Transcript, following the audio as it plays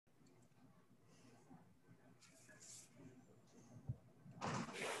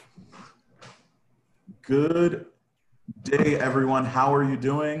Good day, everyone. How are you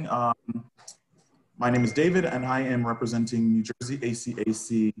doing? My name is David, and I am representing New Jersey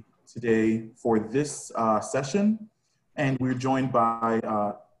ACAC today for this session. And we're joined by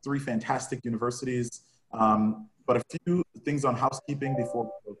three fantastic universities. But a few things on housekeeping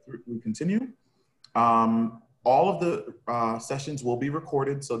before we continue. All of the sessions will be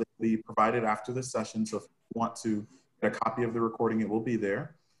recorded, so they'll be provided after this session. So if you want to get a copy of the recording, it will be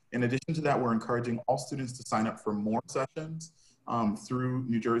there. In addition to that, we're encouraging all students to sign up for more sessions through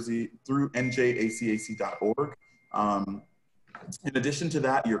NJACAC.org. In addition to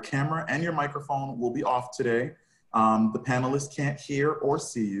that, your camera and your microphone will be off today. The panelists can't hear or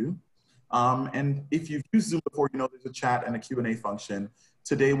see you. And if you've used Zoom before, you know there's a chat and a Q&A function.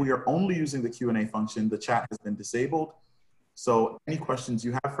 Today, we are only using the Q&A function. The chat has been disabled. So any questions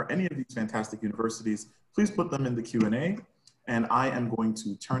you have for any of these fantastic universities, please put them in the Q&A. And I am going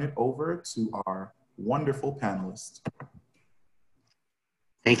to turn it over to our wonderful panelists.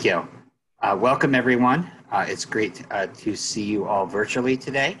 Thank you. Welcome, everyone. It's great to see you all virtually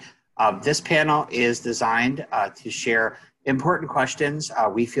today. This panel is designed to share important questions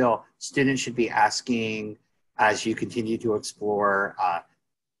we feel students should be asking as you continue to explore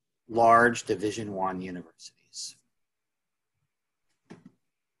large Division I universities.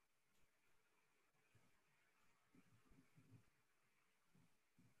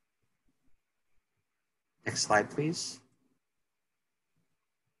 Next slide, please.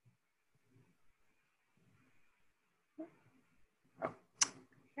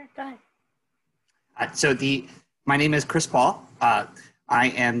 Sure, go ahead. My name is Chris Paul. I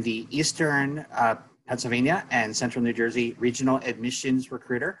am the Eastern Pennsylvania and Central New Jersey Regional Admissions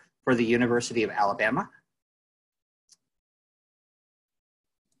Recruiter for the University of Alabama.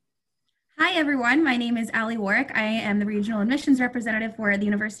 Hi, everyone. My name is Allie Warwick. I am the Regional Admissions Representative for the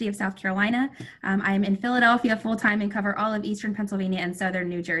University of South Carolina. I'm in Philadelphia full-time and cover all of Eastern Pennsylvania and Southern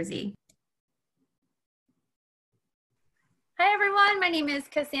New Jersey. Hi, everyone. My name is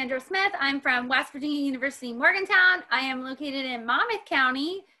Cassandra Smith. I'm from West Virginia University, Morgantown. I am located in Monmouth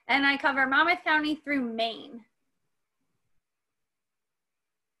County, and I cover Monmouth County through Maine.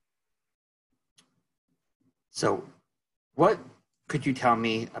 So what could you tell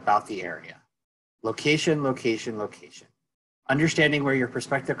me about the area? Location, location, location. Understanding where your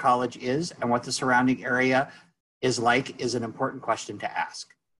prospective college is and what the surrounding area is like is an important question to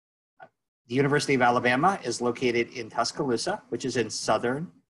ask. The University of Alabama is located in Tuscaloosa, which is in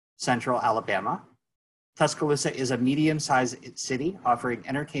southern central Alabama. Tuscaloosa is a medium-sized city offering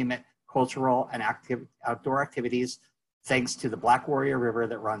entertainment, cultural, and outdoor activities thanks to the Black Warrior River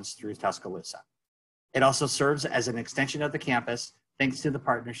that runs through Tuscaloosa. It also serves as an extension of the campus thanks to the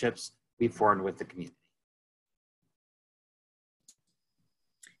partnerships we've formed with the community.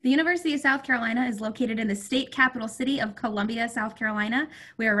 The University of South Carolina is located in the state capital city of Columbia, South Carolina.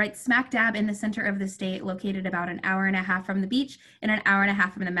 We are right smack dab in the center of the state, located about an hour and a half from the beach and an hour and a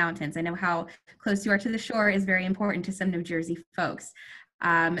half from the mountains. I know how close you are to the shore is very important to some New Jersey folks.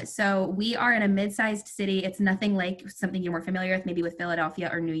 So we are in a mid-sized city. It's nothing like something you're more familiar with, maybe with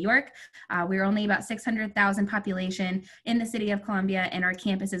Philadelphia or New York. We're only about 600,000 population in the city of Columbia, and our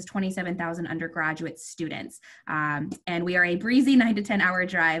campus is 27,000 undergraduate students. And we are a breezy 9 to 10 hour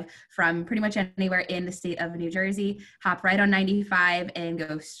drive from pretty much anywhere in the state of New Jersey. Hop right on 95 and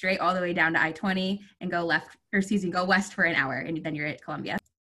go straight all the way down to I-20 and go go west for an hour, and then you're at Columbia.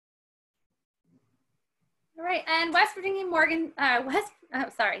 All right, and WVU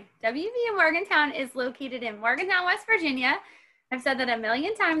Morgantown is located in Morgantown, West Virginia. I've said that a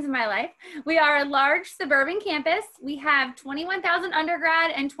million times in my life. We are a large suburban campus. We have 21,000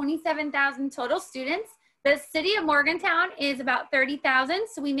 undergrad and 27,000 total students. The city of Morgantown is about 30,000,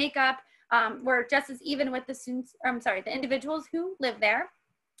 so we make up, we're just as even with the students, the individuals who live there.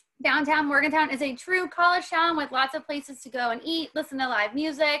 Downtown Morgantown is a true college town with lots of places to go and eat, listen to live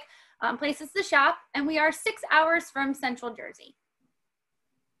music, places to shop, and we are 6 hours from Central Jersey.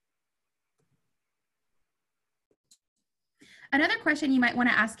 Another question you might want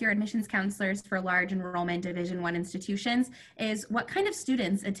to ask your admissions counselors for large enrollment Division I institutions is what kind of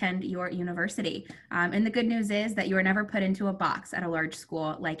students attend your university? And the good news is that you are never put into a box at a large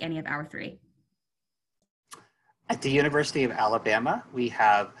school like any of our three. At the University of Alabama, we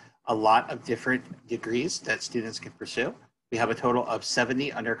have a lot of different degrees that students can pursue. We have a total of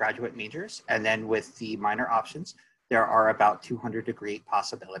 70 undergraduate majors, and then with the minor options, there are about 200 degree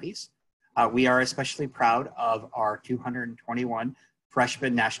possibilities. We are especially proud of our 221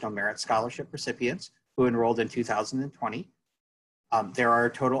 freshman National Merit Scholarship recipients who enrolled in 2020. There are a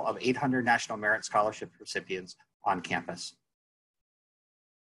total of 800 National Merit Scholarship recipients on campus.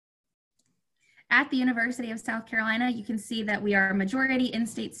 At the University of South Carolina, you can see that we are majority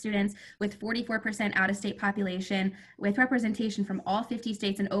in-state students with 44% out-of-state population with representation from all 50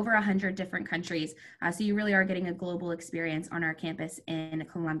 states and over 100 different countries. So you really are getting a global experience on our campus in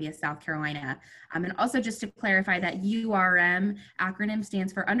Columbia, South Carolina. And also just to clarify that URM acronym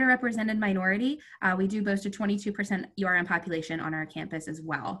stands for Underrepresented Minority. We do boast a 22% URM population on our campus as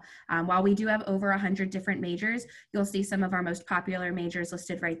well. While we do have over 100 different majors, you'll see some of our most popular majors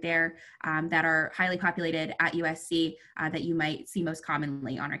listed right there that are highly populated at USC that you might see most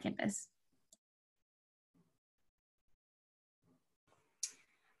commonly on our campus.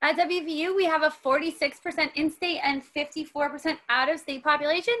 At WVU, we have a 46% in-state and 54% out-of-state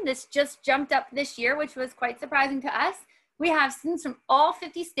population. This just jumped up this year, which was quite surprising to us. We have students from all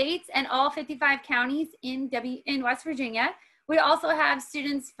 50 states and all 55 counties in West Virginia. We also have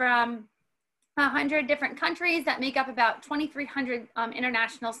students from 100 different countries that make up about 2,300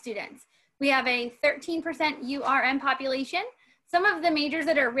 international students. We have a 13% URM population. Some of the majors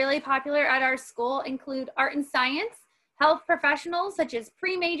that are really popular at our school include art and science, health professionals such as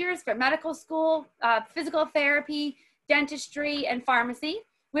pre-majors for medical school, physical therapy, dentistry, and pharmacy.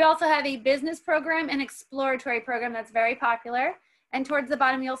 We also have a business program and exploratory program that's very popular. And towards the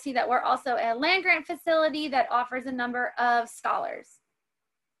bottom, you'll see that we're also a land grant facility that offers a number of scholars.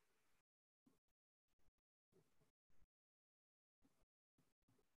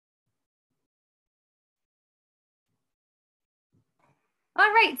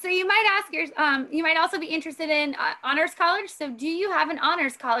 All right, so you might ask you might also be interested in honors college. So do you have an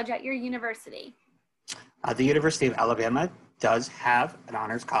honors college at your university? The University of Alabama does have an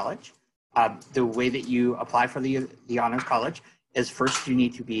honors college. The way that you apply for the honors college is first you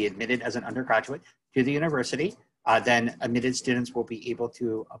need to be admitted as an undergraduate to the university. Then admitted students will be able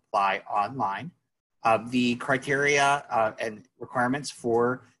to apply online. The criteria and requirements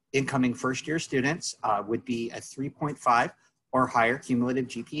for incoming first-year students would be a 3.5 or higher cumulative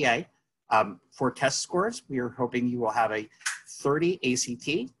GPA. For test scores, we are hoping you will have a 30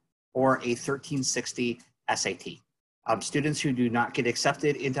 ACT or a 1360 SAT. Students who do not get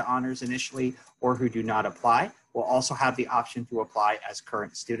accepted into honors initially or who do not apply will also have the option to apply as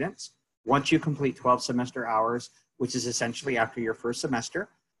current students. Once you complete 12 semester hours, which is essentially after your first semester,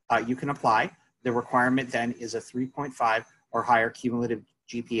 you can apply. The requirement then is a 3.5 or higher cumulative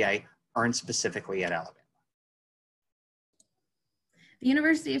GPA earned specifically at Alabama. The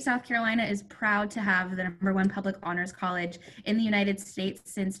University of South Carolina is proud to have the #1 public honors college in the United States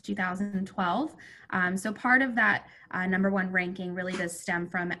since 2012. So part of that #1 ranking really does stem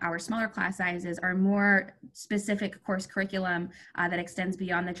from our smaller class sizes, our more specific course curriculum that extends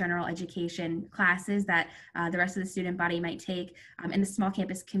beyond the general education classes that the rest of the student body might take in the small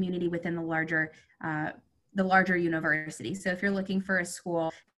campus community within the larger university. So if you're looking for a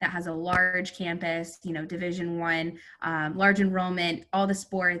school that has a large campus, Division I, large enrollment, all the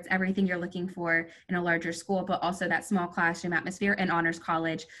sports, everything you're looking for in a larger school, but also that small classroom atmosphere, and honors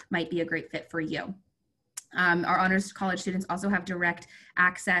college might be a great fit for you. Our honors college students also have direct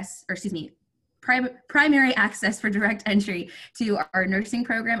access, primary access for direct entry to our nursing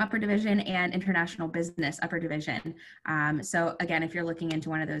program upper division and international business upper division. So again, if you're looking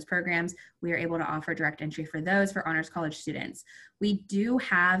into one of those programs, we are able to offer direct entry for those for honors college students. We do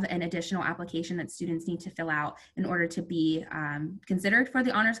have an additional application that students need to fill out in order to be considered for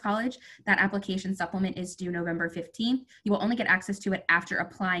the honors college. That application supplement is due November 15th. You will only get access to it after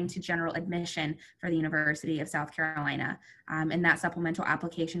applying to general admission for the University of South Carolina. And that supplemental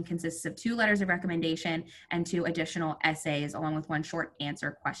application consists of 2 letters of recommendation and 2 additional essays along with 1 short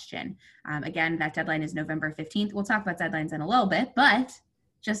answer question. Again, that deadline is November 15th. We'll talk about deadlines in a little bit, but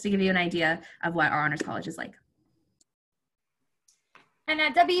just to give you an idea of what our honors college is like. And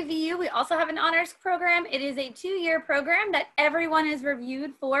at WVU, we also have an honors program. It is a 2-year program that everyone is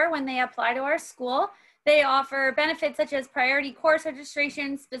reviewed for when they apply to our school. They offer benefits such as priority course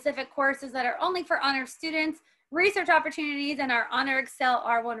registration, specific courses that are only for honors students, research opportunities, and our Honor Excel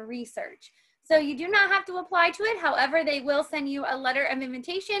R1 research. So you do not have to apply to it. However, they will send you a letter of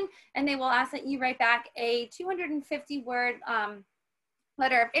invitation, and they will ask that you write back a 250-word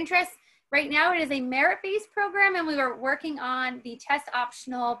letter of interest. Right now, it is a merit-based program, and we are working on the test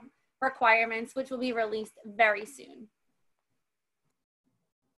optional requirements, which will be released very soon.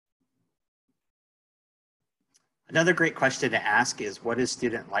 Another great question to ask is, what is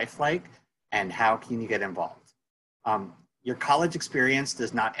student life like, and how can you get involved? Your college experience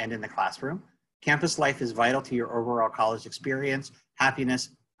does not end in the classroom. Campus life is vital to your overall college experience, happiness,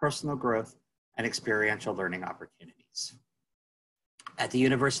 personal growth, and experiential learning opportunities. At the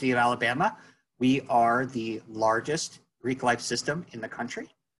University of Alabama, we are the largest Greek life system in the country.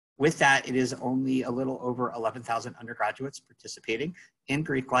 With that, it is only a little over 11,000 undergraduates participating in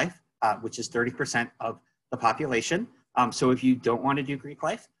Greek life, which is 30% of the population. So if you don't want to do Greek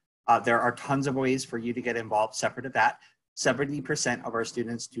life, there are tons of ways for you to get involved separate of that. 70% of our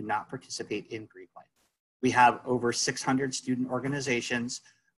students do not participate in Greek life. We have over 600 student organizations,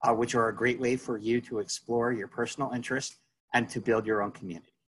 which are a great way for you to explore your personal interest and to build your own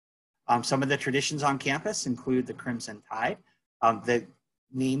community. Some of the traditions on campus include the Crimson Tide. The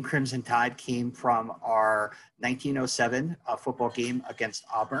name Crimson Tide came from our 1907 football game against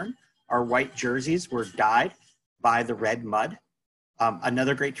Auburn. Our white jerseys were dyed by the red mud.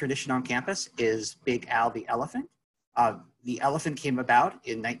 Another great tradition on campus is Big Al the Elephant. The elephant came about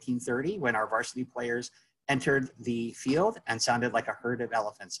in 1930 when our varsity players entered the field and sounded like a herd of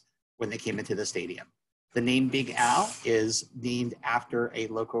elephants when they came into the stadium. The name Big Al is named after a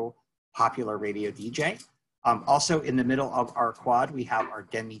local popular radio DJ. Also in the middle of our quad, we have our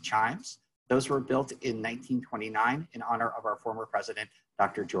Denny chimes. Those were built in 1929 in honor of our former president,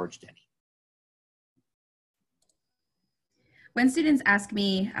 Dr. George Denny. When students ask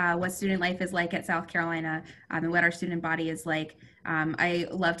me what student life is like at South Carolina and what our student body is like, I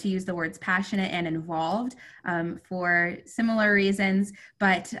love to use the words passionate and involved for similar reasons,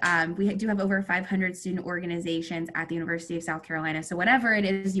 but we do have over 500 student organizations at the University of South Carolina. So whatever it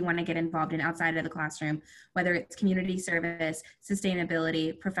is you want to get involved in outside of the classroom, whether it's community service,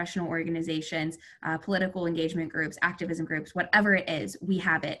 sustainability, professional organizations, political engagement groups, activism groups, whatever it is, we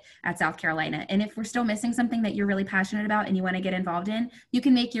have it at South Carolina. And if we're still missing something that you're really passionate about and you want to get involved in, you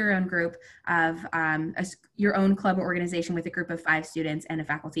can make your own group of your own club or organization with a group of 5 students and a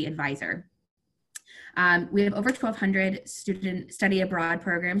faculty advisor. We have over 1,200 student study abroad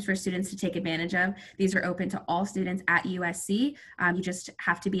programs for students to take advantage of. These are open to all students at USC. You just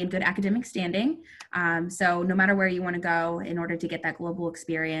have to be in good academic standing. So no matter where you want to go in order to get that global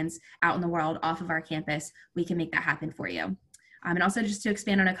experience out in the world off of our campus, we can make that happen for you. And also just to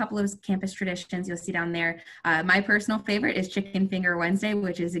expand on a couple of campus traditions you'll see down there, my personal favorite is Chicken Finger Wednesday,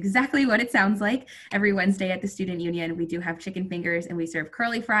 which is exactly what it sounds like. Every Wednesday at the Student Union, we do have chicken fingers and we serve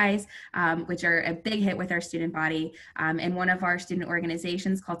curly fries, which are a big hit with our student body. And one of our student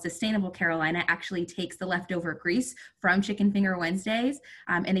organizations called Sustainable Carolina actually takes the leftover grease from Chicken Finger Wednesdays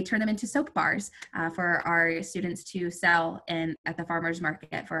and they turn them into soap bars for our students to sell at the farmers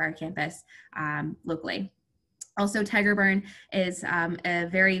market for our campus locally. Also, Tiger Burn is a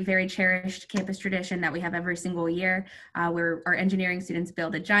very, very cherished campus tradition that we have every single year, where our engineering students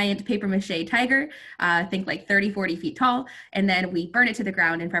build a giant paper mache tiger, think like 30, 40 feet tall, and then we burn it to the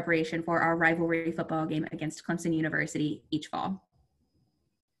ground in preparation for our rivalry football game against Clemson University each fall.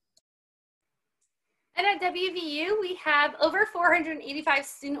 And at WVU, we have over 485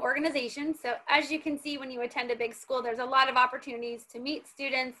 student organizations. So as you can see, when you attend a big school, there's a lot of opportunities to meet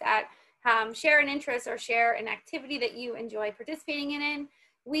students at share an interest or share an activity that you enjoy participating in.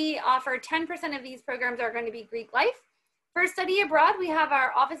 We offer 10% of these programs are going to be Greek life. For study abroad, we have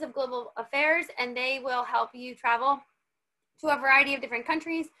our Office of Global Affairs, and they will help you travel to a variety of different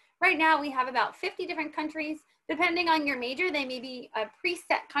countries. Right now, we have about 50 different countries. Depending on your major, they may be a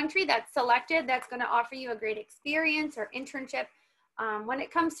preset country that's selected that's going to offer you a great experience or internship. When it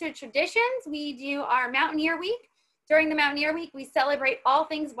comes to traditions, we do our Mountaineer Week. During the Mountaineer Week, we celebrate all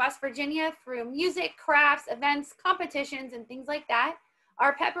things West Virginia through music, crafts, events, competitions, and things like that.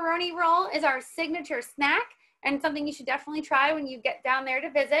 Our pepperoni roll is our signature snack and something you should definitely try when you get down there to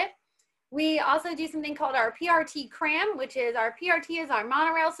visit. We also do something called our PRT cram, which is our PRT is our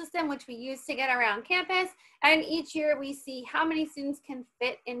monorail system, which we use to get around campus. And each year we see how many students can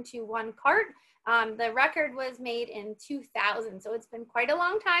fit into one cart. The record was made in 2000, so it's been quite a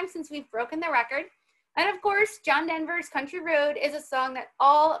long time since we've broken the record. And of course, John Denver's Country Road is a song that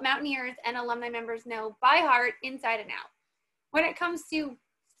all Mountaineers and alumni members know by heart, inside and out. When it comes to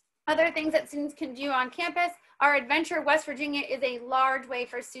other things that students can do on campus, our Adventure West Virginia is a large way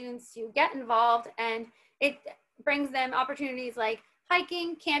for students to get involved, and it brings them opportunities like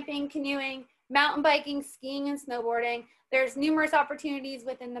hiking, camping, canoeing, mountain biking, skiing, and snowboarding. There's numerous opportunities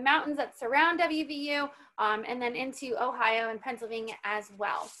within the mountains that surround WVU and then into Ohio and Pennsylvania as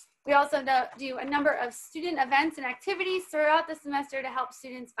well. We also do a number of student events and activities throughout the semester to help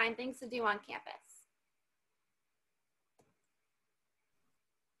students find things to do on campus.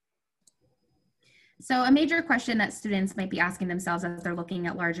 So a major question that students might be asking themselves as they're looking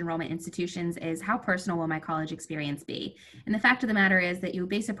at large enrollment institutions is, how personal will my college experience be? And the fact of the matter is that you'll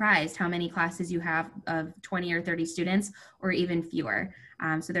be surprised how many classes you have of 20 or 30 students or even fewer.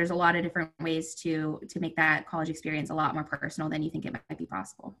 So there's a lot of different ways to make that college experience a lot more personal than you think it might be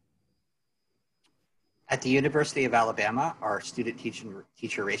possible. At the University of Alabama, our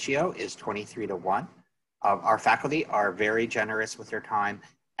student-teacher ratio is 23:1. Our faculty are very generous with their time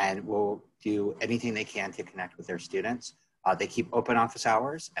and will do anything they can to connect with their students. They keep open office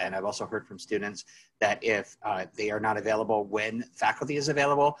hours, and I've also heard from students that if they are not available when faculty is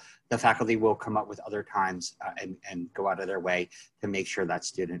available, the faculty will come up with other times and go out of their way to make sure that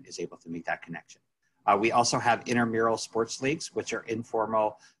student is able to make that connection. We also have intramural sports leagues, which are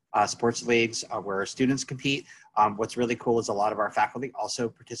informal sports leagues where students compete. What's really cool is a lot of our faculty also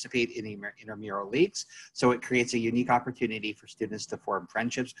participate in intramural leagues. So it creates a unique opportunity for students to form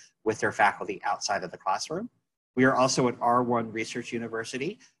friendships with their faculty outside of the classroom. We are also an R1 research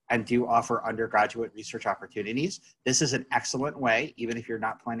university and do offer undergraduate research opportunities. This is an excellent way, even if you're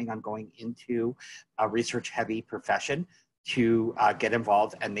not planning on going into a research-heavy profession, to get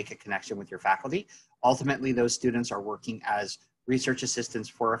involved and make a connection with your faculty. Ultimately, those students are working as research assistants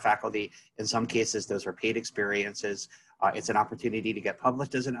for a faculty. In some cases, those are paid experiences. It's an opportunity to get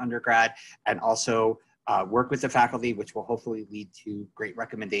published as an undergrad and also work with the faculty, which will hopefully lead to great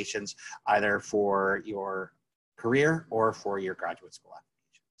recommendations either for your career or for your graduate school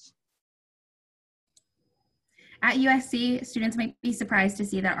applications. At USC, students might be surprised to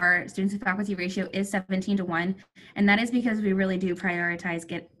see that our students to faculty ratio is 17:1, and that is because we really do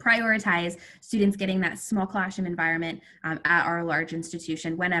prioritize students getting that small classroom environment at our large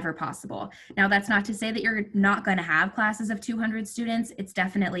institution whenever possible. Now, that's not to say that you're not going to have classes of 200 students. It's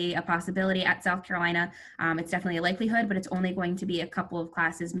definitely a possibility at South Carolina. It's definitely a likelihood, but it's only going to be a couple of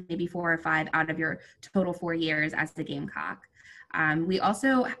classes, maybe 4 or 5 out of your total 4 years as the Gamecock. We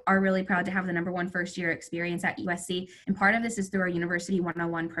also are really proud to have the #1 first-year experience at USC, and part of this is through our University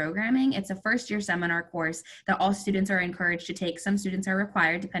 101 programming. It's a first-year seminar course that all students are encouraged to take. Some students are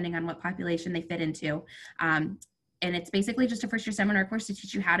required, depending on what population they fit into. And it's basically just a first-year seminar course to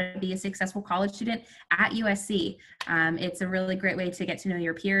teach you how to be a successful college student at USC. It's a really great way to get to know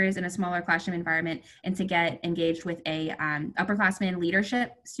your peers in a smaller classroom environment and to get engaged with a upperclassman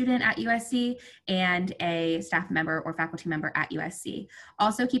leadership student at USC and a staff member or faculty member at USC.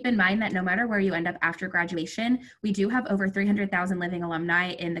 Also keep in mind that no matter where you end up after graduation, we do have over 300,000 living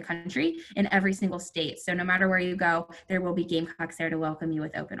alumni in the country in every single state. So no matter where you go, there will be Gamecocks there to welcome you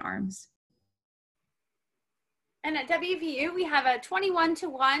with open arms. And at WVU, we have a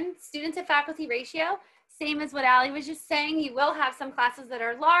 21:1 student to faculty ratio. Same as what Allie was just saying, you will have some classes that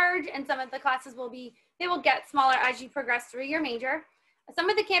are large and some of the classes will get smaller as you progress through your major. Some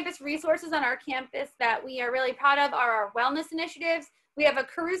of the campus resources on our campus that we are really proud of are our wellness initiatives. We have a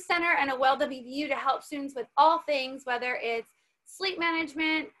career center and a Well WVU to help students with all things, whether it's sleep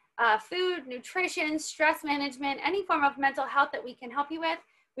management, food, nutrition, stress management, any form of mental health that we can help you with.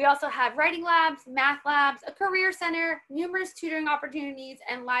 We also have writing labs, math labs, a career center, numerous tutoring opportunities,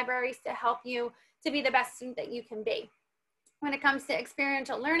 and libraries to help you to be the best student that you can be. When it comes to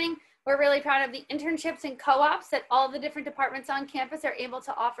experiential learning, we're really proud of the internships and co-ops that all the different departments on campus are able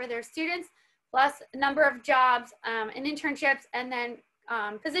to offer their students, plus a number of jobs and internships, and then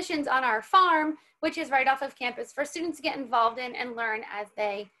positions on our farm, which is right off of campus for students to get involved in and learn as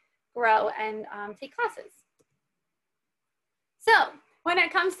they grow and take classes. So, when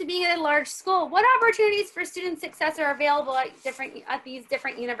it comes to being at a large school, what opportunities for student success are available at these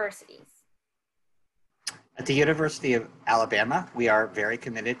different universities? At the University of Alabama, we are very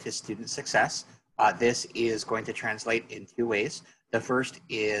committed to student success. This is going to translate in 2 ways. The first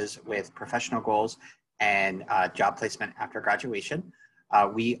is with professional goals and job placement after graduation.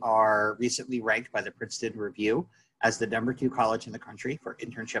 We are recently ranked by the Princeton Review as the #2 college in the country for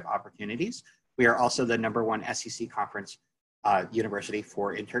internship opportunities. We are also the #1 SEC conference university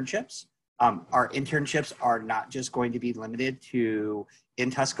for internships. Our internships are not just going to be limited to in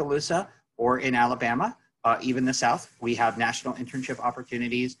Tuscaloosa or in Alabama, even the South. We have national internship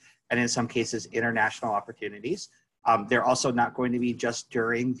opportunities and in some cases international opportunities. They're also not going to be just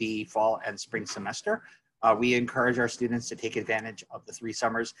during the fall and spring semester. We encourage our students to take advantage of the 3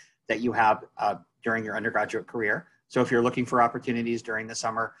 summers that you have during your undergraduate career. So if you're looking for opportunities during the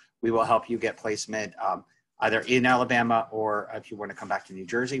summer, we will help you get placement either in Alabama, or if you want to come back to New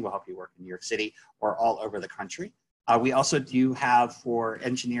Jersey, we'll help you work in New York City or all over the country. We also do have for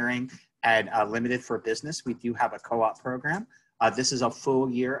engineering and limited for business, we do have a co-op program. This is a full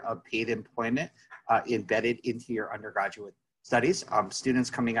year of paid employment embedded into your undergraduate studies.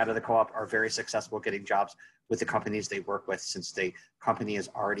 Students coming out of the co-op are very successful getting jobs with the companies they work with, since the company is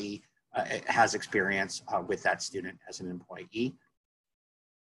already has experience with that student as an employee.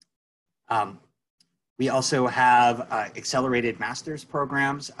 We also have accelerated master's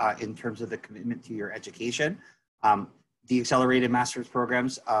programs in terms of the commitment to your education. The accelerated master's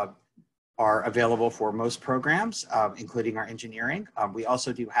programs are available for most programs, including our engineering. We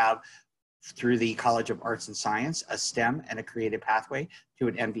also do have, through the College of Arts and Science, a STEM and a creative pathway to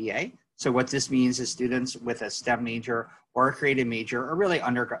an MBA. So what this means is students with a STEM major or a creative major, or really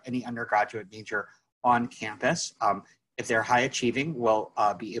any undergraduate major on campus, if they're high achieving, will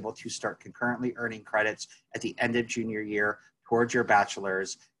be able to start concurrently earning credits at the end of junior year towards your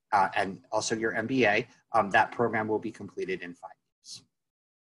bachelor's and also your MBA. That program will be completed in 5 years.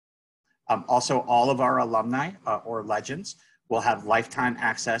 Also, all of our alumni or legends will have lifetime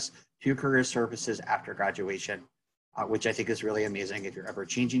access to career services after graduation, which I think is really amazing. If you're ever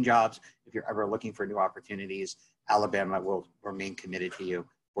changing jobs, if you're ever looking for new opportunities, Alabama will remain committed to you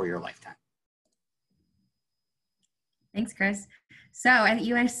for your lifetime. Thanks, Chris. So at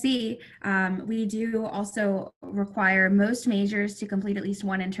USC, we do also require most majors to complete at least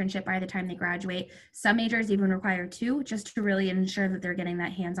one internship by the time they graduate. Some majors even require 2, just to really ensure that they're getting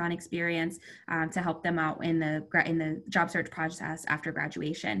that hands-on experience to help them out in the job search process after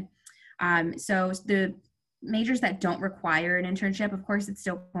graduation. So the majors that don't require an internship, of course, it's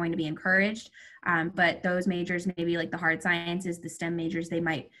still going to be encouraged. But those majors, maybe like the hard sciences, the STEM majors, they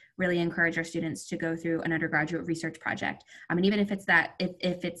might really encourage our students to go through an undergraduate research project. And even if it's that,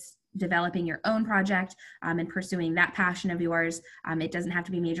 if it's developing your own project and pursuing that passion of yours, it doesn't have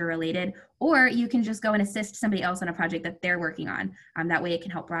to be major related, or you can just go and assist somebody else on a project that they're working on. That way it can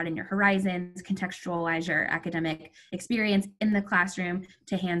help broaden your horizons, contextualize your academic experience in the classroom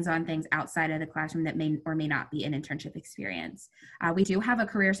to hands-on things outside of the classroom that may or may not be an internship experience. We do have a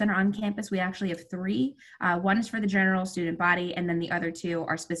career center on campus. We actually have 3. One is for the general student body, and then the other 2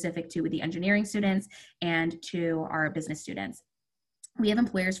 are specific to the engineering students and to our business students. We have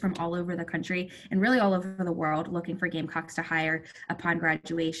employers from all over the country and really all over the world looking for Gamecocks to hire upon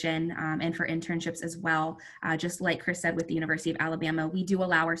graduation and for internships as well. Just like Chris said with the University of Alabama, we do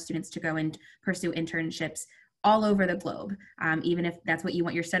allow our students to go and pursue internships all over the globe. Even if that's what you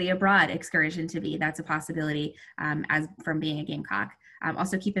want your study abroad excursion to be, that's a possibility as from being a Gamecock.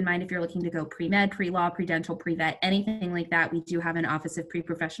 Also keep in mind, if you're looking to go pre-med, pre-law, pre-dental, pre-vet, anything like that, we do have an Office of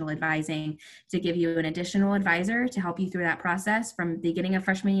Pre-Professional Advising to give you an additional advisor to help you through that process from the beginning of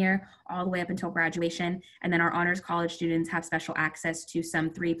freshman year all the way up until graduation. And then our honors college students have special access to some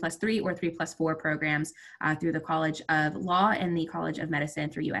 3+3 or 3+4 programs through the College of Law and the College of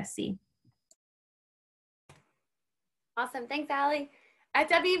Medicine through USC. Awesome, thanks, Allie. At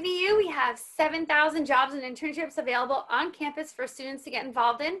WVU, we have 7,000 jobs and internships available on campus for students to get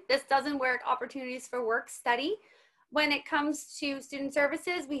involved in. This doesn't work opportunities for work study. When it comes to student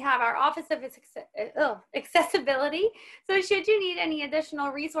services, we have our Office of Accessibility. So should you need any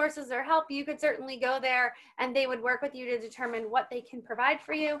additional resources or help, you could certainly go there and they would work with you to determine what they can provide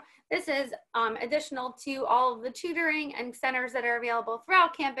for you. This is additional to all of the tutoring and centers that are available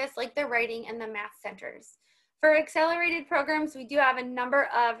throughout campus, like the writing and the math centers. For accelerated programs, we do have a number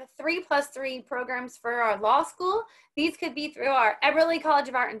of 3+3 programs for our law school. These could be through our Eberly College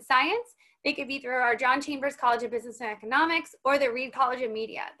of Art and Science. They could be through our John Chambers College of Business and Economics or the Reed College of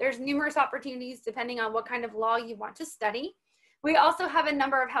Media. There's numerous opportunities depending on what kind of law you want to study. We also have a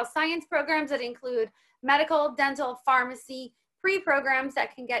number of health science programs that include medical, dental, pharmacy, pre-programs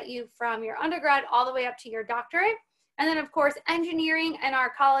that can get you from your undergrad all the way up to your doctorate. And then of course, engineering and our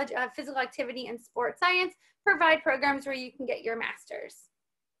College of Physical Activity and Sports Science provide programs where you can get your master's.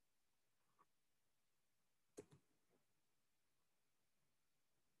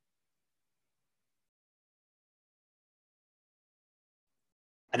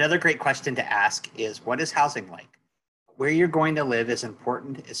 Another great question to ask is, what is housing like? Where you're going to live is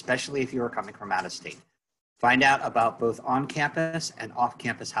important, especially if you are coming from out of state. Find out about both on-campus and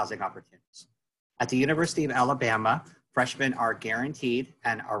off-campus housing opportunities. At the University of Alabama, freshmen are guaranteed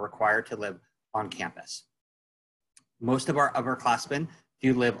and are required to live on campus. Most of our upperclassmen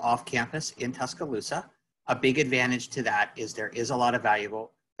do live off campus in Tuscaloosa. A big advantage to that is there is a lot of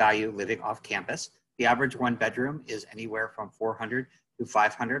value living off campus. The average 1-bedroom is anywhere from $400 to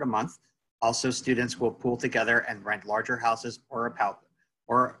 $500 a month. Also, students will pool together and rent larger houses or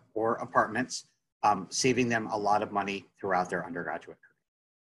apartments, saving them a lot of money throughout their undergraduate career.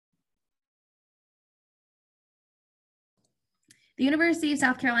 The University of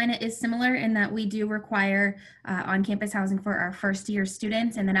South Carolina is similar in that we do require on-campus housing for our first-year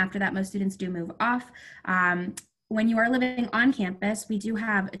students, and then after that, most students do move off. When you are living on campus, we do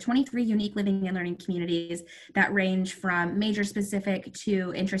have 23 unique living and learning communities that range from major specific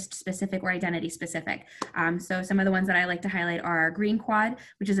to interest specific or identity specific. So some of the ones that I like to highlight are our Green Quad,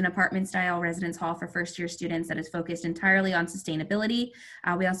 which is an apartment style residence hall for first year students that is focused entirely on sustainability.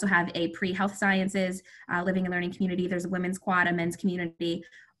 We also have a pre-health sciences living and learning community. There's a women's quad, a men's community.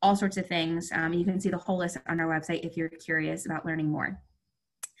 all sorts of things. You can see the whole list on our website if you're curious about learning more.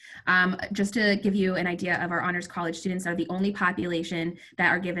 Just to give you an idea of our honors college students are the only population that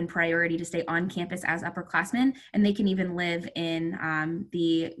are given priority to stay on campus as upperclassmen, and they can even live in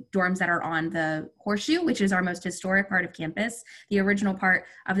the dorms that are on the Horseshoe, which is our most historic part of campus, the original part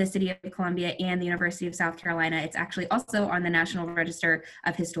of the city of Columbia and the University of South Carolina. It's actually also on the National Register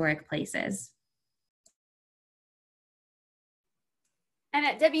of Historic Places. And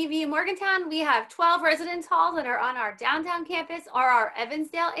at WVU Morgantown, we have 12 residence halls that are on our downtown campus or our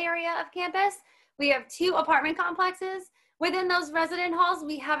Evansdale area of campus. We have 2 apartment complexes. Within those resident halls,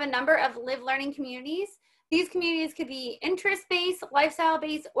 we have a number of live learning communities. These communities could be interest-based,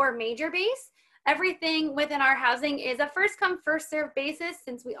 lifestyle-based, or major-based. Everything within our housing is a first come, first served basis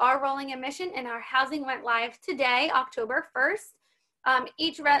since we are rolling admission, and our housing went live today, October 1st.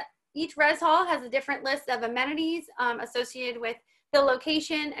 Each res hall has a different list of amenities associated with the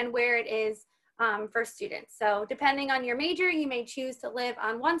location and where it is for students. So depending on your major, you may choose to live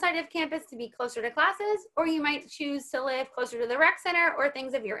on one side of campus to be closer to classes, or you might choose to live closer to the rec center or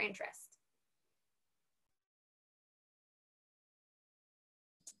things of your interest.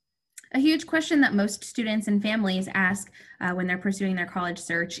 A huge question that most students and families ask when they're pursuing their college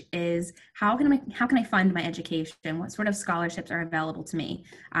search is, how can I fund my education? What sort of scholarships are available to me?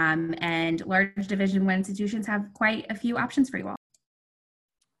 And large Division I institutions have quite a few options for you all.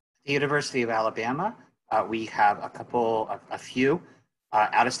 The University of Alabama, we have a few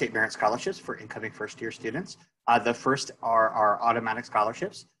out-of-state merit scholarships for incoming first-year students. The first are our automatic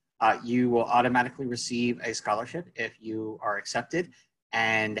scholarships. You will automatically receive a scholarship if you are accepted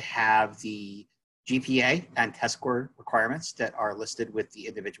and have the GPA and test score requirements that are listed with the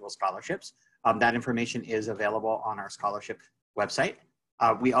individual scholarships. That information is available on our scholarship website.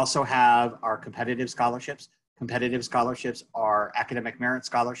 We also have our competitive scholarships. Competitive scholarships are academic merit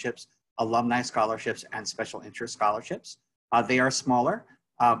scholarships, alumni scholarships, and special interest scholarships. They are smaller,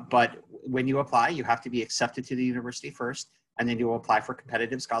 but when you apply, you have to be accepted to the university first, and then you will apply for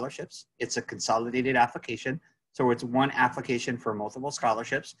competitive scholarships. It's a consolidated application, so it's one application for multiple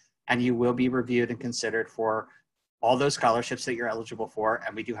scholarships, and you will be reviewed and considered for all those scholarships that you're eligible for,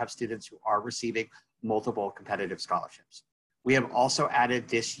 and we do have students who are receiving multiple competitive scholarships. We have also added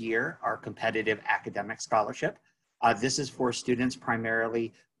this year our competitive academic scholarship. This is for students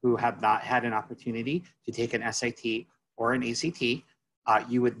primarily who have not had an opportunity to take an SAT or an ACT.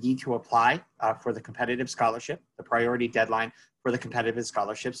 You would need to apply for the competitive scholarship. The priority deadline for the competitive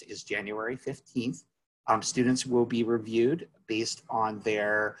scholarships is January 15th. Students will be reviewed based on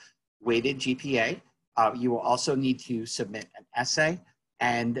their weighted GPA. You will also need to submit an essay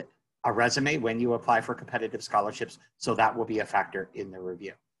and a resume when you apply for competitive scholarships, so that will be a factor in the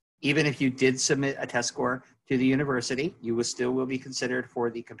review. Even if you did submit a test score to the university, you will still be considered for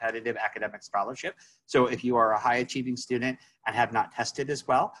the competitive academic scholarship. So if you are a high achieving student and have not tested as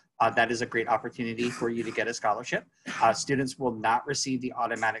well, that is a great opportunity for you to get a scholarship. Students will not receive the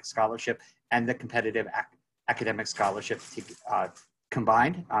automatic scholarship and the competitive academic scholarship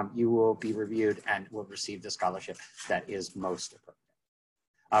combined. You will be reviewed and will receive the scholarship that is most appropriate.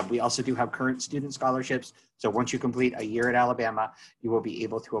 We also do have current student scholarships. So once you complete a year at Alabama, you will be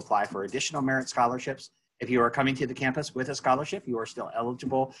able to apply for additional merit scholarships. If you are coming to the campus with a scholarship, you are still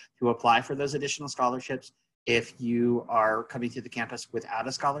eligible to apply for those additional scholarships. If you are coming to the campus without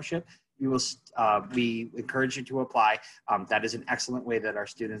a scholarship, you will, we encourage you to apply. That is an excellent way that our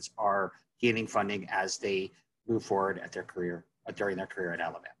students are gaining funding as they move forward at their career, during their career at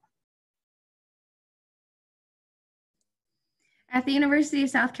Alabama. At the University of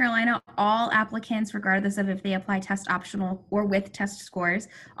South Carolina, all applicants, regardless of if they apply test optional or with test scores,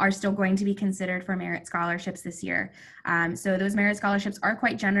 are still going to be considered for merit scholarships this year. So those merit scholarships are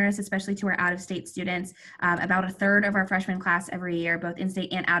quite generous, especially to our out-of-state students. About a third of our freshman class every year, both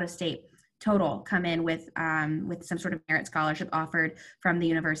in-state and out-of-state, total come in with some sort of merit scholarship offered from the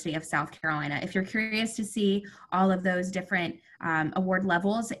University of South Carolina. If you're curious to see all of those different award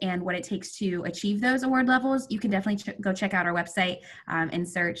levels and what it takes to achieve those award levels, you can definitely go check out our website and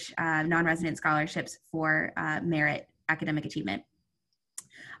search non-resident scholarships for merit academic achievement.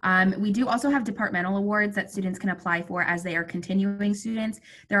 We do also have departmental awards that students can apply for as they are continuing students.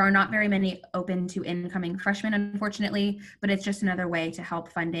 There are not very many open to incoming freshmen, unfortunately, but it's just another way to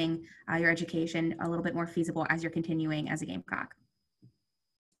help funding your education a little bit more feasible as you're continuing as a Gamecock.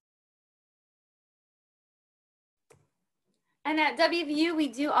 And at WVU, we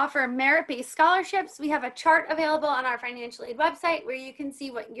do offer merit-based scholarships. We have a chart available on our financial aid website where you can see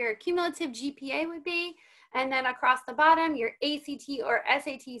what your cumulative GPA would be. And then across the bottom, your ACT or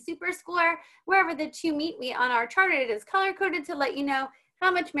SAT super score, wherever the two meet, on our chart, it is color-coded to let you know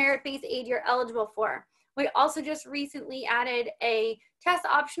how much merit-based aid you're eligible for. We also just recently added a test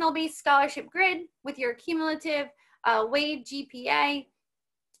optional based scholarship grid with your cumulative weighted GPA.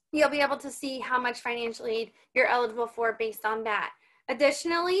 You'll be able to see how much financial aid you're eligible for based on that.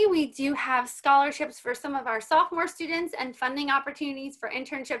 Additionally, we do have scholarships for some of our sophomore students and funding opportunities for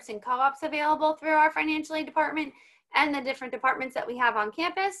internships and co-ops available through our financial aid department and the different departments that we have on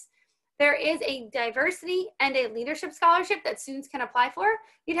campus. There is a diversity and a leadership scholarship that students can apply for.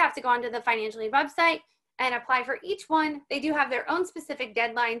 You'd have to go onto the financial aid website and apply for each one. They do have their own specific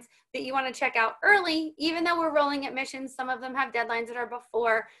deadlines that you want to check out early. Even though we're rolling admissions, some of them have deadlines that are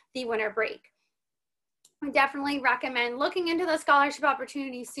before the winter break. We definitely recommend looking into the scholarship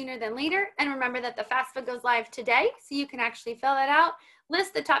opportunities sooner than later. And remember that the FAFSA goes live today, so you can actually fill that out,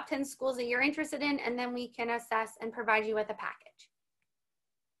 list the top 10 schools that you're interested in, and then we can assess and provide you with a package.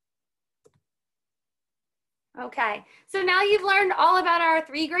 Okay, so now you've learned all about our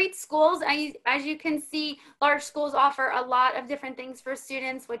 3 great schools. As you can see, large schools offer a lot of different things for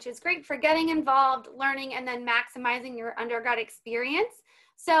students, which is great for getting involved, learning, and then maximizing your undergrad experience.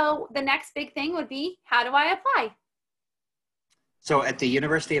 So the next big thing would be, how do I apply? So at the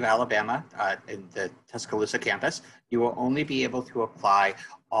University of Alabama, in the Tuscaloosa campus, you will only be able to apply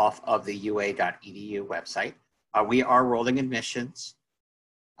off of the ua.edu website. We are rolling admissions,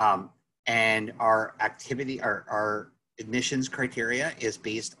 and our admissions criteria is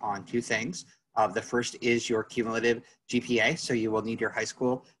based on 2 things. The first is your cumulative GPA, so you will need your high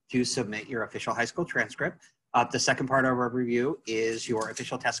school to submit your official high school transcript. The second part of our review is your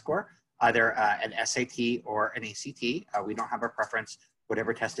official test score, either an SAT or an ACT. We don't have a preference.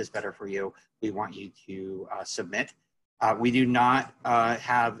 Whatever test is better for you, we want you to submit. We do not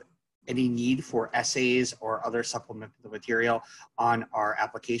have any need for essays or other supplemental material on our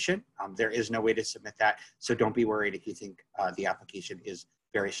application. There is no way to submit that, so don't be worried if you think the application is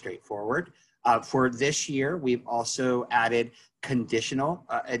very straightforward. For this year, we've also added conditional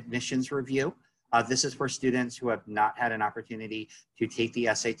admissions review. This is for students who have not had an opportunity to take the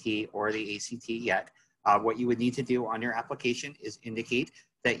SAT or the ACT yet. What you would need to do on your application is indicate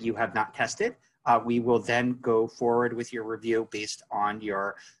that you have not tested. We will then go forward with your review based on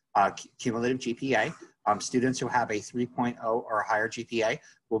your cumulative GPA. Students who have a 3.0 or higher GPA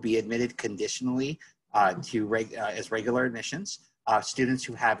will be admitted conditionally as regular admissions. Students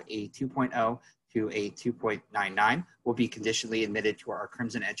who have a 2.0 to a 2.99 will be conditionally admitted to our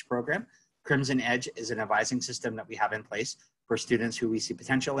Crimson Edge program. Crimson Edge is an advising system that we have in place for students who we see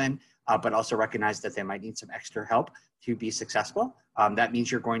potential in, but also recognize that they might need some extra help to be successful. That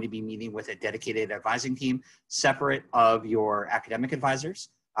means you're going to be meeting with a dedicated advising team separate of your academic advisors.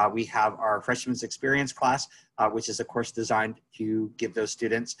 We have our Freshman's Experience class, which is a course designed to give those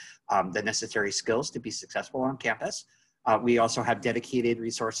students the necessary skills to be successful on campus. We also have dedicated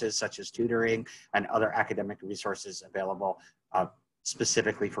resources such as tutoring and other academic resources available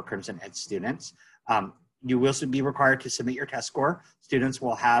specifically for Crimson Edge students. You will also be required to submit your test score. Students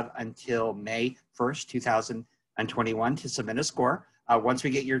will have until May 1st, 2021 to submit a score. Once we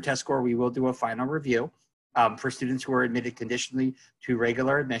get your test score, we will do a final review. For students who are admitted conditionally to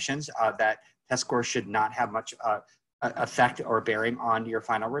regular admissions, that test score should not have much effect or bearing on your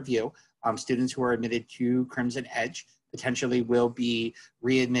final review. Students who are admitted to Crimson Edge potentially will be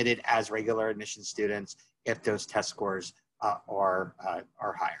readmitted as regular admission students if those test scores are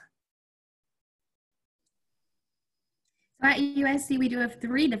higher. At USC, we do have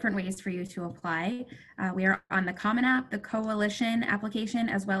 3 different ways for you to apply. We are on the Common App, the Coalition application,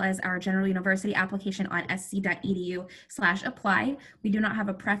 as well as our General University application on sc.edu/apply. We do not have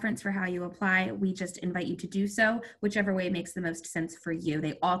a preference for how you apply. We just invite you to do so, whichever way makes the most sense for you.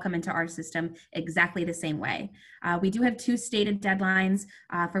 They all come into our system exactly the same way. We do have 2 stated deadlines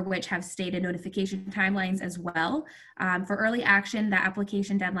for which have stated notification timelines as well. For early action, the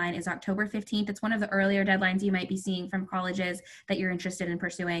application deadline is October 15th. It's one of the earlier deadlines you might be seeing from colleges that you're interested in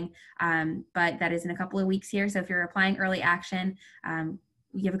pursuing, but that is in a couple of weeks here. So if you're applying early action,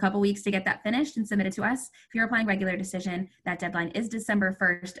 you have a couple weeks to get that finished and submitted to us. If you're applying regular decision, that deadline is December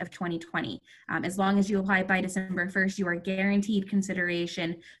 1st of 2020. As long as you apply by December 1st, you are guaranteed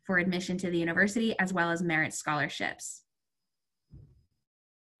consideration for admission to the university as well as merit scholarships.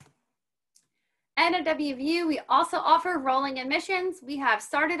 And at WVU, we also offer rolling admissions. We have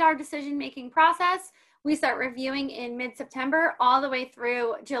started our decision-making process. We start reviewing in mid-September all the way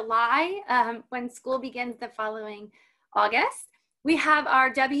through July when school begins the following August. We have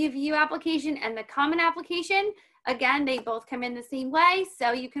our WVU application and the Common application. Again, they both come in the same way,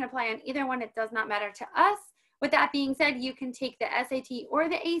 so you can apply on either one. It does not matter to us. With that being said, you can take the SAT or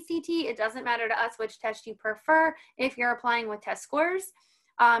the ACT. It doesn't matter to us which test you prefer if you're applying with test scores.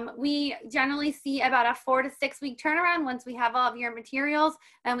 We generally see about a 4 to 6 week turnaround once we have all of your materials,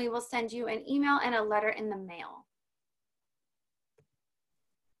 and we will send you an email and a letter in the mail.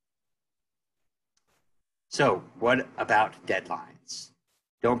 So what about deadlines?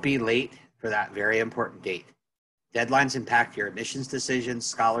 Don't be late for that very important date. Deadlines impact your admissions decisions,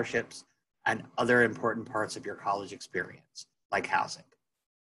 scholarships, and other important parts of your college experience, like housing.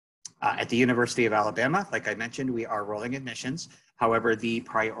 At the University of Alabama, like I mentioned, we are rolling admissions. However, the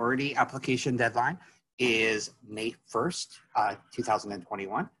priority application deadline is May 1st,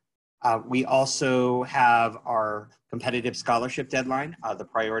 2021. We also have our competitive scholarship deadline. The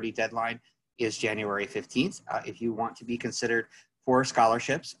priority deadline is January 15th. If you want to be considered for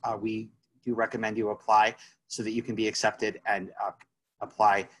scholarships, we do recommend you apply so that you can be accepted and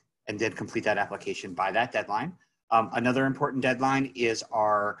apply and then complete that application by that deadline. Another important deadline is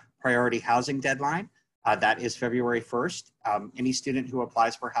our priority housing deadline. That is February 1st. Any student who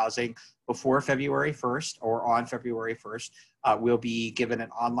applies for housing before February 1st or on February 1st will be given an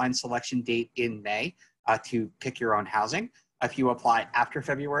online selection date in May to pick your own housing. If you apply after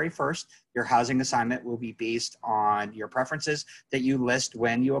February 1st, your housing assignment will be based on your preferences that you list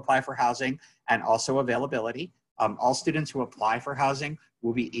when you apply for housing and also availability. All students who apply for housing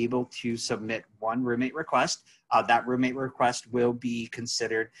will be able to submit one roommate request. That roommate request will be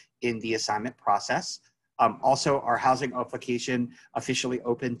considered in the assignment process. Also, our housing application officially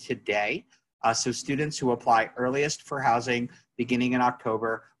opened today. So students who apply earliest for housing beginning in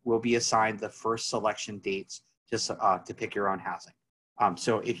October will be assigned the first selection dates to pick your own housing.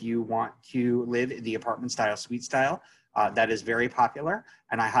 So if you want to live in the apartment style, suite style, that is very popular.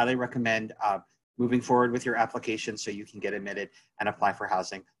 And I highly recommend moving forward with your application so you can get admitted and apply for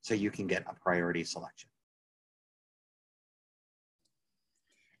housing so you can get a priority selection.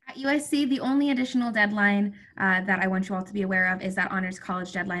 At USC, the only additional deadline that I want you all to be aware of is that Honors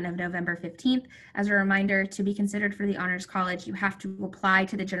College deadline of November 15th. As a reminder, to be considered for the Honors College, you have to apply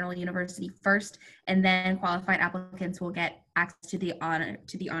to the General University first, and then qualified applicants will get access to the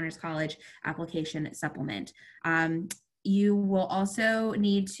Honors College application supplement. You will also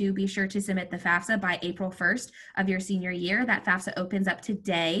need to be sure to submit the FAFSA by April 1st of your senior year. That FAFSA opens up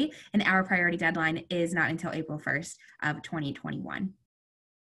today, and our priority deadline is not until April 1st of 2021.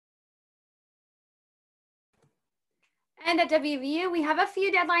 And at WVU, we have a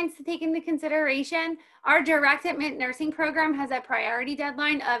few deadlines to take into consideration. Our direct admit nursing program has a priority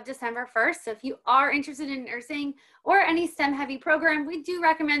deadline of December 1st. So if you are interested in nursing or any STEM heavy program, we do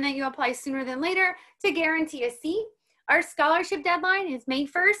recommend that you apply sooner than later to guarantee a seat. Our scholarship deadline is May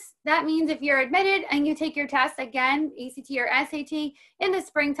 1st. That means if you're admitted and you take your test again, ACT or SAT, in the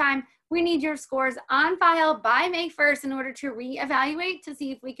springtime, we need your scores on file by May 1st in order to reevaluate to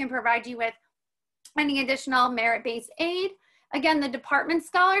see if we can provide you with any additional merit-based aid. Again, the department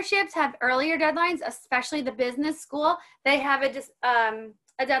scholarships have earlier deadlines, especially the business school. They have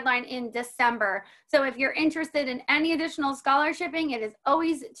a deadline in December. So if you're interested in any additional scholarshiping, it is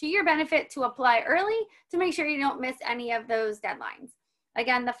always to your benefit to apply early to make sure you don't miss any of those deadlines.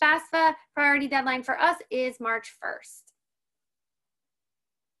 Again, the FAFSA priority deadline for us is March 1st.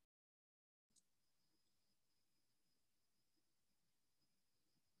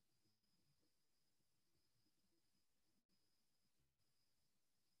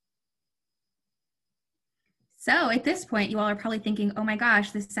 So at this point, you all are probably thinking, oh my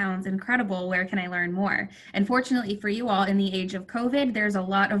gosh, this sounds incredible. Where can I learn more? And fortunately for you all, in the age of COVID, there's a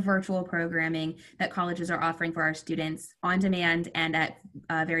lot of virtual programming that colleges are offering for our students on demand and at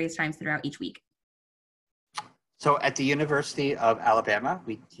various times throughout each week. So at the University of Alabama,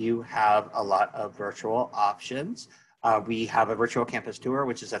 we do have a lot of virtual options. We have a virtual campus tour,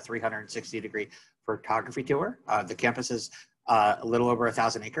 which is a 360-degree photography tour. The campus is a little over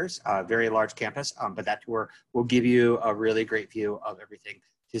 1,000 acres, a very large campus, but that tour will give you a really great view of everything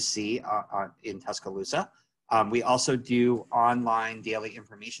to see in Tuscaloosa. We also do online daily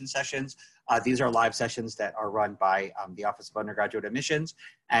information sessions. These are live sessions that are run by the Office of Undergraduate Admissions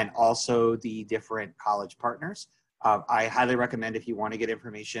and also the different college partners. I highly recommend, if you want to get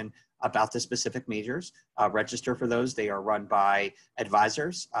information about the specific majors, register for those. They are run by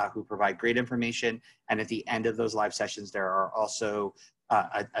advisors who provide great information. And at the end of those live sessions, there are also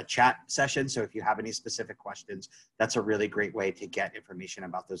a chat session. So if you have any specific questions, that's a really great way to get information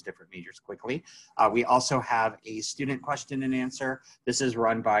about those different majors quickly. We also have a student question and answer. This is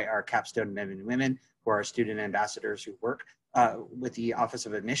run by our capstone men and women who are student ambassadors who work with the Office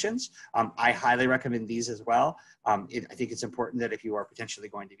of Admissions. I highly recommend these as well. I think it's important that if you are potentially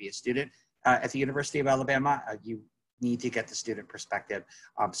going to be a student at the University of Alabama, you need to get the student perspective.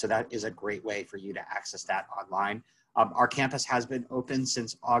 So that is a great way for you to access that online. Our campus has been open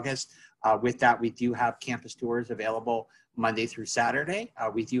since August. With that, we do have campus tours available Monday through Saturday.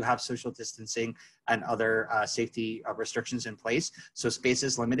 We do have social distancing and other safety restrictions in place. So space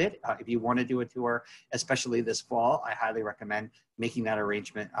is limited. If you want to do a tour, especially this fall, I highly recommend making that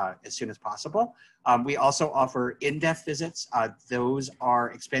arrangement as soon as possible. We also offer in-depth visits. Those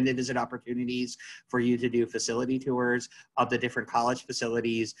are expanded visit opportunities for you to do facility tours of the different college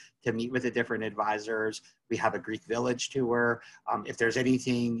facilities, to meet with the different advisors. We have a Greek Village tour. If there's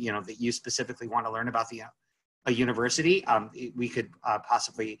anything that you specifically want to learn about a university, we could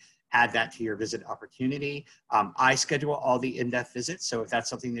possibly add that to your visit opportunity. I schedule all the in-depth visits, so if that's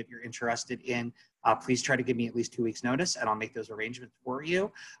something that you're interested in, please try to give me at least 2 weeks notice and I'll make those arrangements for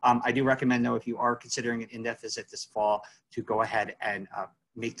you. I do recommend though, if you are considering an in-depth visit this fall, to go ahead and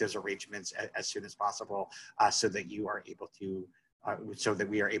make those arrangements as soon as possible so that we are able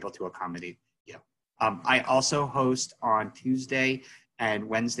to accommodate you. I also host on Tuesday and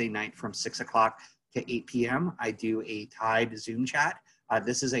Wednesday night from 6 o'clock to 8 p.m. I do a Tide Zoom chat.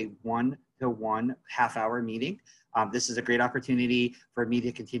 This is a 1-to-1 half-hour meeting. This is a great opportunity for me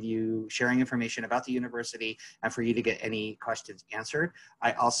to continue sharing information about the university and for you to get any questions answered.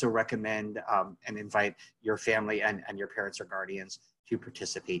 I also recommend and invite your family and your parents or guardians to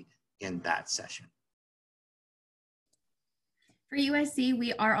participate in that session. For USC,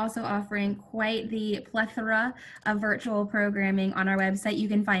 we are also offering quite the plethora of virtual programming on our website. You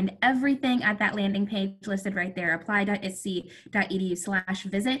can find everything at that landing page listed right there,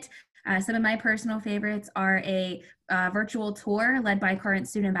 apply.sc.edu/visit. Some of my personal favorites are a virtual tour led by current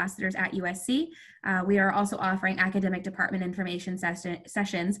student ambassadors at USC. We are also offering academic department information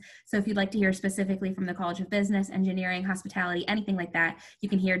sessions. So if you'd like to hear specifically from the College of Business, Engineering, Hospitality, anything like that, you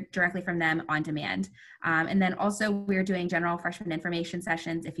can hear directly from them on demand. And then also we're doing general freshman information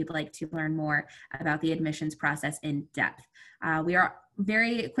sessions if you'd like to learn more about the admissions process in depth. We are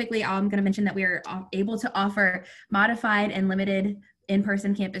very quickly, I'm going to mention that we are able to offer modified and limited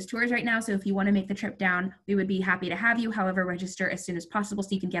in-person campus tours right now. So if you want to make the trip down, we would be happy to have you. However, register as soon as possible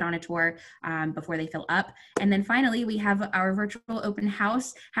so you can get on a tour before they fill up. And then finally, we have our virtual open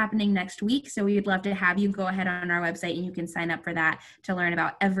house happening next week. So we would love to have you go ahead on our website and you can sign up for that to learn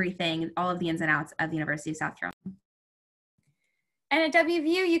about everything, all of the ins and outs of the University of South Carolina. And at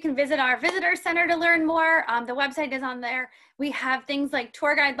WVU, you can visit our visitor center to learn more. The website is on there. We have things like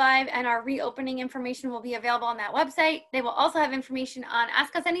Tour Guide Live, and our reopening information will be available on that website. They will also have information on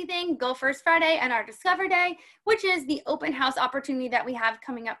Ask Us Anything, Go First Friday, and our Discover Day, which is the open house opportunity that we have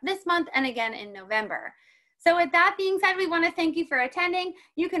coming up this month and again in November. So with that being said, we want to thank you for attending.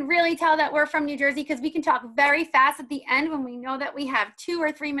 You can really tell that we're from New Jersey because we can talk very fast at the end when we know that we have 2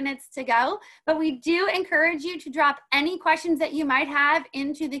 or 3 minutes to go. But we do encourage you to drop any questions that you might have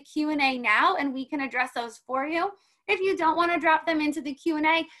into the Q&A now, and we can address those for you. If you don't want to drop them into the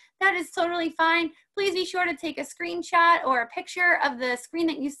Q&A, that is totally fine. Please be sure to take a screenshot or a picture of the screen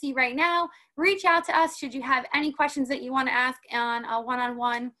that you see right now. Reach out to us should you have any questions that you want to ask on a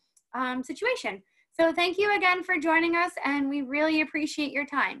one-on-one situation. So thank you again for joining us, and we really appreciate your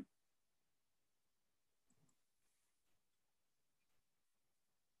time.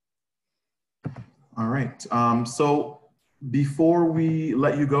 All right. So before we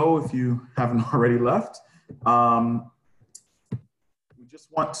let you go, if you haven't already left, we just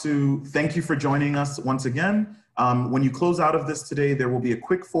want to thank you for joining us once again. When you close out of this today, there will be a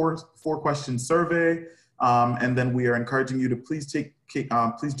quick four-question survey, and then we are encouraging you to please do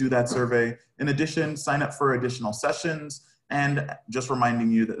that survey. In addition, sign up for additional sessions, and just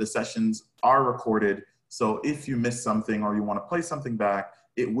reminding you that the sessions are recorded. So if you miss something or you want to play something back,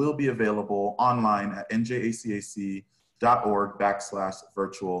 it will be available online at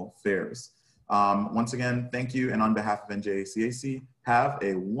njacac.org/virtual fairs. Once again, thank you. And on behalf of NJACAC, have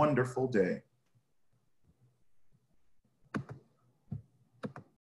a wonderful day.